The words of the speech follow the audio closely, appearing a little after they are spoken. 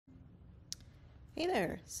Hey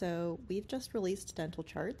there! So we've just released dental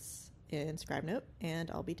charts in Scribenote,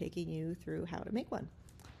 and I'll be taking you through how to make one.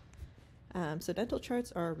 So dental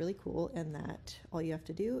charts are really cool in that all you have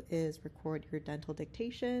to do is record your dental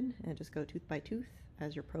dictation and just go tooth by tooth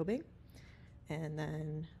as you're probing. And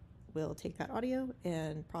then we'll take that audio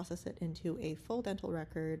and process it into a full dental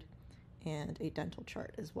record and a dental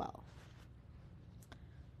chart as well.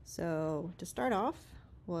 So to start off,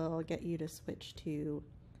 we'll get you to switch to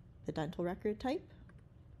the dental record type,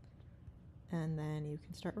 and then you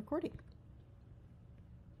can start recording.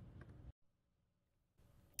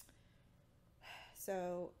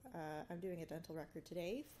 So I'm doing a dental record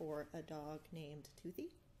today for a dog named Toothy.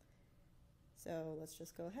 So let's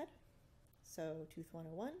just go ahead. So tooth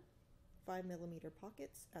 101, 5mm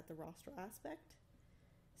pockets at the rostral aspect.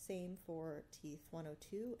 Same for teeth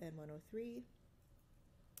 102 and 103.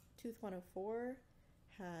 Tooth 104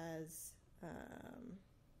 has,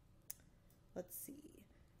 let's see,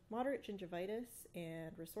 moderate gingivitis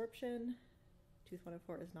and resorption. Tooth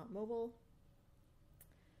 104 is not mobile.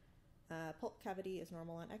 Pulp cavity is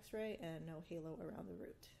normal on x-ray and no halo around the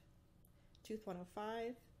root. Tooth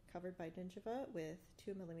 105, covered by gingiva with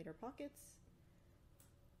 2mm pockets.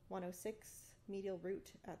 106, medial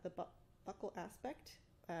root at the buccal aspect,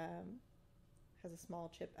 has a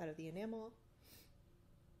small chip out of the enamel.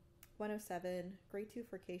 107, grade 2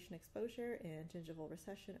 furcation exposure and gingival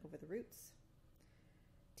recession over the roots.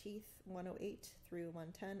 Teeth 108 through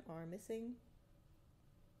 110 are missing.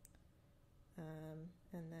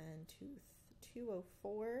 And then tooth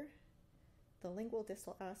 204, the lingual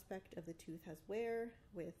distal aspect of the tooth has wear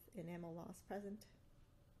with enamel loss present.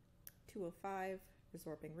 205,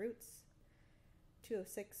 resorbing roots.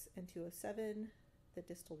 206 and 207, the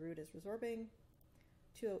distal root is resorbing.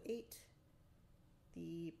 208,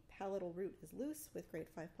 the palatal root is loose with grade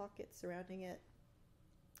 5 pockets surrounding it.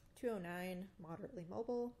 209, moderately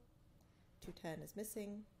mobile. 210 is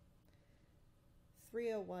missing.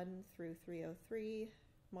 301 through 303,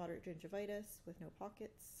 moderate gingivitis with no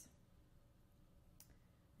pockets.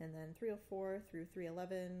 And then 304 through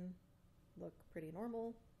 311 look pretty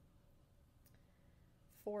normal.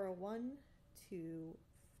 401 to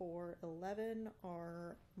 411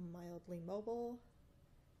 are mildly mobile,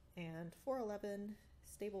 and 411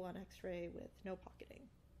 stable on x-ray with no pocketing.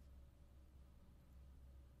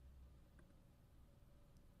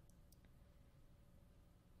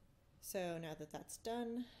 So now that that's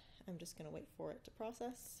done, I'm just going to wait for it to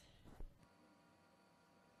process.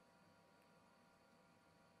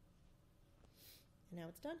 And now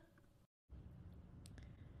it's done.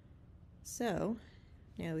 So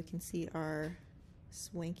now we can see our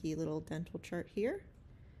swanky little dental chart here,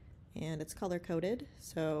 and it's color coded,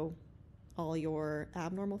 so all your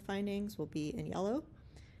abnormal findings will be in yellow,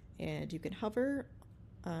 and you can hover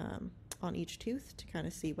on each tooth to kind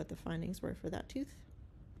of see what the findings were for that tooth.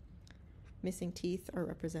 Missing teeth are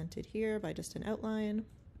represented here by just an outline,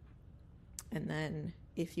 and then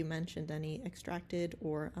if you mentioned any extracted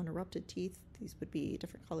or unerupted teeth, these would be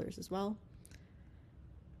different colors as well.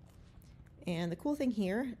 And the cool thing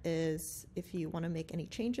here is if you want to make any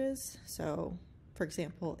changes, so for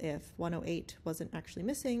example, if 108 wasn't actually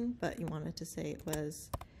missing, but you wanted to say it was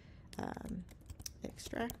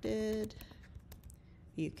extracted,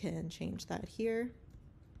 you can change that here,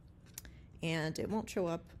 and it won't show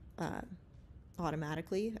up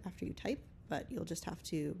automatically after you type, but you'll just have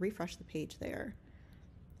to refresh the page there,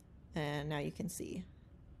 and now you can see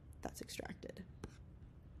that's extracted.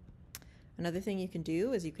 Another thing you can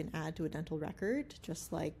do is you can add to a dental record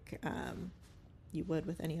just like you would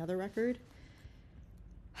with any other record.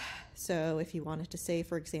 So if you wanted to say,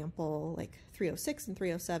 for example, like 306 and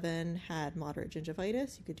 307 had moderate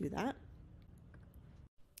gingivitis, you could do that.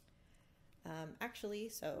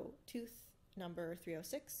 So tooth number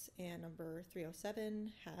 306 and number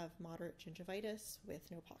 307 have moderate gingivitis with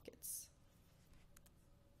no pockets.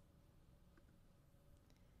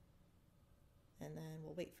 And then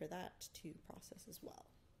we'll wait for that to process as well.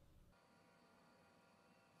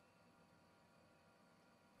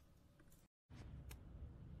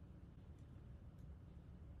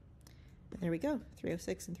 And there we go,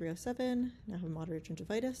 306 and 307 now have moderate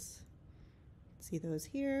gingivitis. See those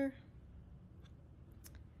here.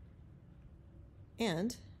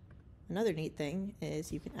 And another neat thing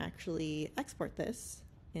is you can actually export this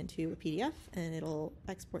into a PDF, and it'll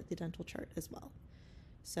export the dental chart as well.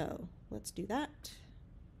 So let's do that.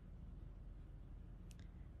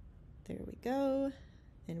 There we go.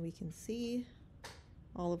 And we can see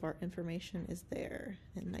all of our information is there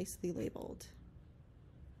and nicely labeled.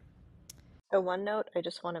 So one note I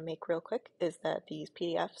just want to make real quick is that these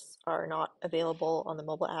PDFs are not available on the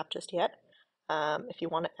mobile app just yet. If you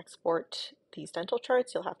want to export these dental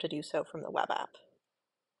charts, you'll have to do so from the web app.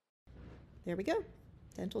 There we go,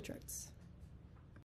 dental charts.